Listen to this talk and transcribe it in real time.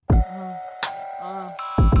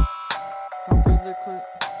the click.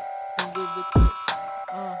 Don't give the click.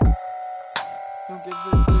 Don't give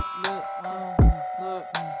the click lit. Look,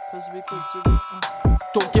 cause we quick to be.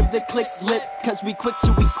 Don't give the click lip, cause we quick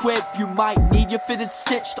to equip. You might need your fitted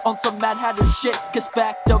stitched on some Mad Hatter shit. Cause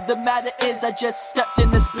fact of the matter is I just stepped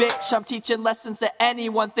in this bitch. I'm teaching lessons to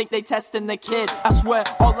anyone think they testing the kid. I swear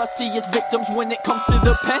all I see is victims when it comes to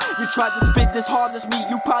the pen. You tried to spit as hard as me,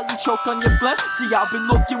 you probably choke on your phlegm. See, I've been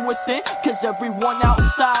looking within, cause everyone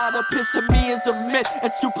outside appears to me is a myth.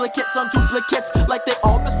 It's duplicates on duplicates, like they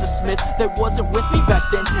all Mr. Smith. They wasn't with me back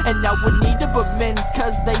then, and now in need of amends.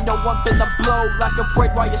 Cause they know I'm finna blow like a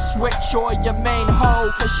freight while you switch or your main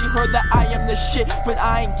hoe. Cause she heard that I am the shit, but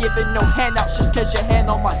I ain't giving no handouts just cause your hand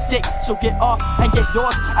on my dick. So get off and get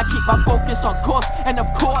yours, I keep my focus on course. And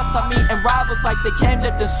of course I'm eating rivals like they came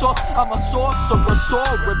dipped in sauce. I'm a sorcerer,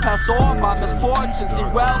 soaring past all my misfortunes. See,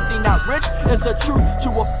 wealthy, not rich, is the truth to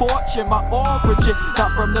a fortune. My origin,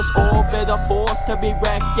 not from this orbit, a force to be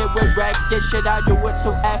wrecked with wreckage. Shit, I do it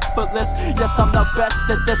so effortless. Yes, I'm the best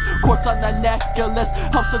at this. Quartz on the necklace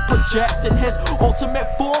helps with projecting his ultimate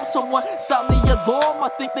form. Someone sound the alarm. I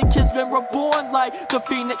think the kid's been reborn like the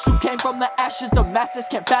phoenix who came from the ashes. The masses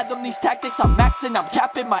can't fathom these tactics. I'm maxing, I'm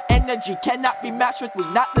capping. My energy cannot be matched with. We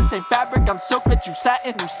not the same fabric. I'm silk that you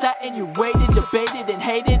satin. Who satin? You waited, debated, and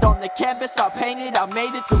hated. On the canvas I painted, I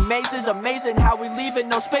made it through mazes. Amazing how we leaving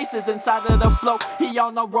no spaces inside of the flow. He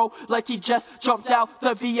on the road like he just jumped out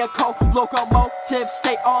the vehicle. Locomotive,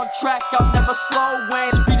 stay on track. I'm never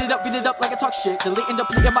slowing. Speed it up like I talk shit. Deleting,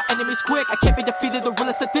 depleting my enemies quick. I can't be defeated. The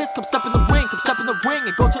realest at this. Come step in the ring, come step in the ring,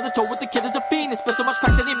 and go to the toe with the kid as a fiend. He spit so much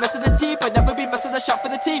crack that he missing his teeth, but never be missing a shot for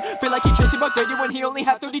the team. Feel like he Tracy McGrady when he only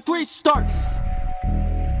had 33. Start.